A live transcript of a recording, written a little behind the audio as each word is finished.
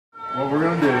what we're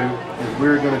going to do is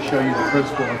we're going to show you the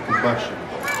principle of combustion.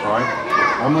 All right?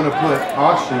 I'm going to put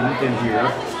oxygen in here.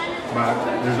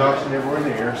 There's oxygen everywhere in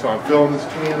the air, so I'm filling this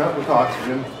can up with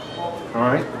oxygen. All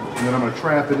right? And then I'm going to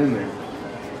trap it in there.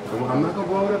 So I'm not going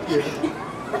to blow it up yet.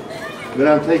 Then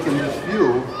I'm taking this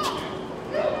fuel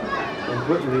and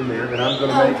putting it in there, and I'm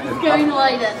going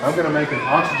to make an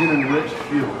oxygen-enriched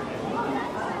fuel.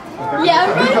 Okay. Yeah,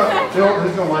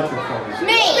 who's gonna light this for me?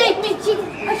 Me, chicken.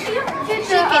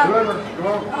 Whoever, come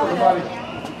on, everybody.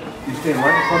 You stand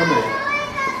right in front of me.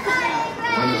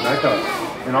 Back up.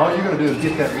 And all you're gonna do is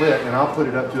get that lit, and I'll put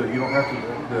it up to it. You don't have to do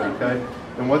it, okay?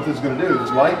 And what this is gonna do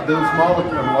is light those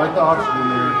molecules, light the oxygen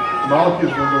there. The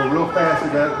molecules are gonna go real fast.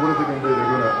 What are they gonna do? They're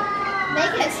gonna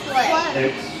make it explode.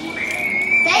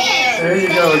 There you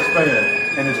go, expand.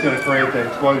 And it's gonna create that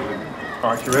explosion.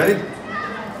 All right, you ready?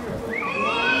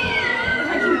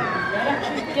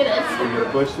 We're going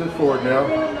to push this forward now.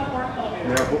 Can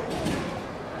I go get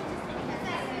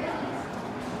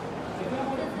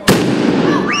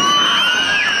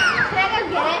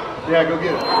it? Yeah, go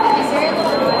get it.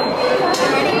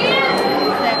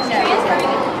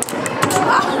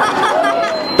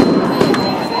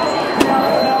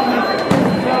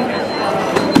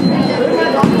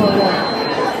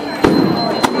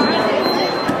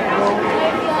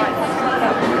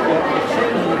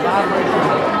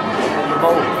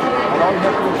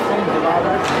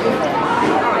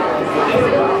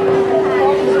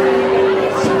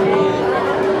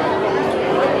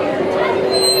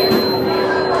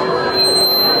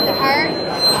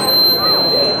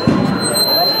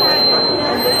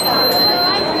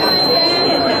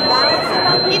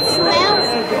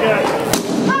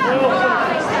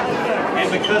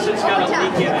 Because it's got a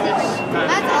leak in it, it's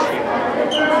kind of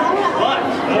but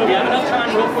if you have enough time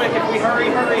real quick, if we hurry.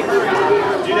 Do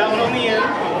that one on the end.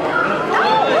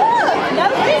 No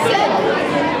reason.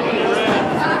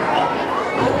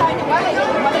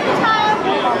 One at a time.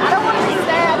 I don't want to be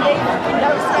stabbed either. No,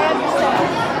 stab yourself.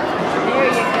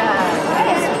 There you go.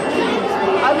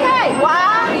 Okay,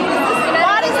 why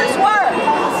does this work?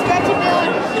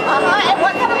 Stretchability. And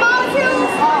what kind of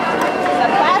molecules? The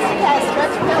plastic has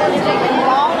stretchability and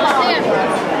long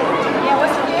molecules. Yeah,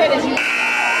 what's good is you.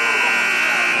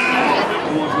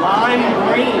 Lime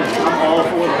green. I'm all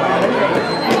for that.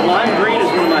 Lime green is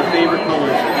one of my favorite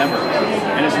colors ever.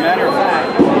 And as a matter of fact,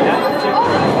 that particular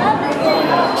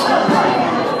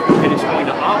and it's going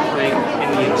to operate in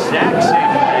the exact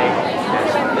same way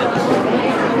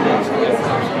as this.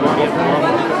 You want to get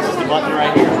this is the button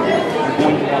right here. You're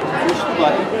going to want to push the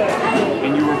button,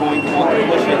 and you are going to want to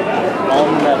push it on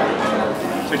the metal.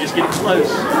 So just get it close.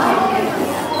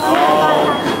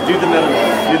 Oh, do the middle one.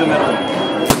 Do the middle one.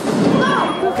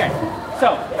 Okay,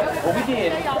 so what we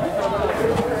did,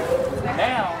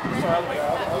 now,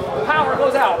 power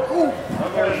goes out. Ooh.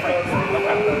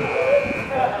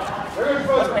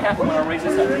 What's going to happen when I raise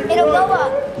this up? It'll go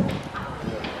up.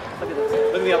 Look at this.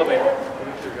 Look at the elevator.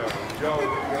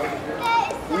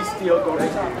 We still go to the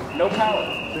top. No power.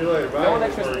 No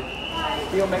electricity.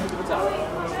 Still make it to the top.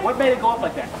 What made it go up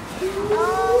like that?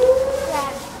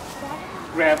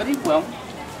 Gravity. Well,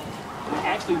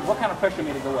 actually, what kind of pressure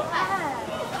made it go up?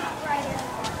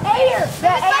 Air. The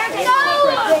air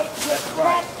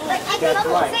That's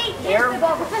right. Air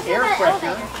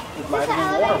pressure is lighter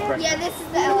than water pressure. Yeah, this is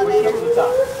the elevator. To the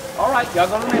top. All right, y'all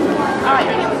go to the next one. All right,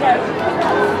 here we go.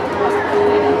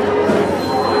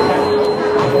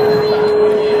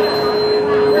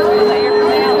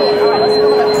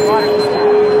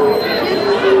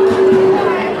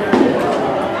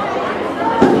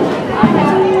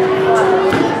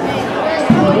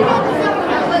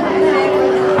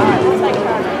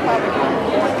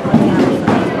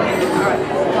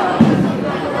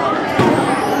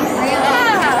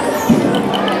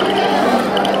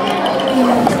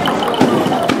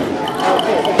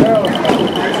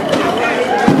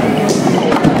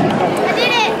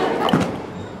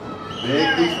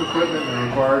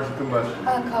 Combustion. A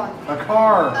car. A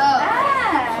car.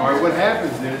 Oh. All right, what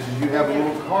happens is you have a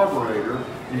little carburetor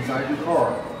inside your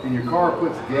car, and your car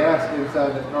puts gas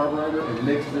inside that carburetor and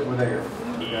mixes it with air.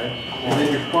 Okay? And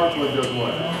then your spark plug does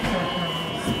what?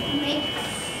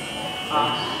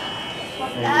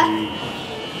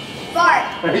 Fart.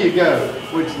 There you go.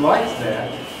 Which lights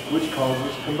that, which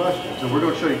causes combustion. So we're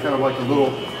going to show you kind of like a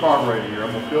little carburetor here.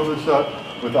 I'm going to fill this up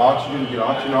with oxygen, get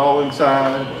oxygen all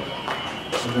inside,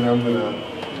 and then I'm going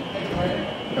to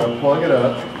plug it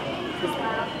up.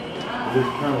 It's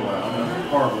kind of loud, not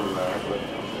horribly loud, but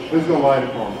who's going to light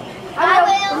it for me? I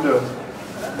will. I'm doing it.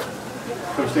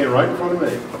 So stand right in front of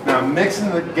me. Now I'm mixing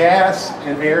the gas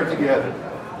and air together.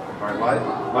 All right, light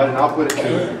it, and I'll put it to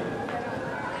it.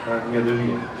 All right, you gotta do it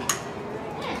again.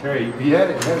 There you be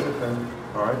at it, you had it done.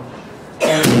 All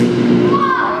right.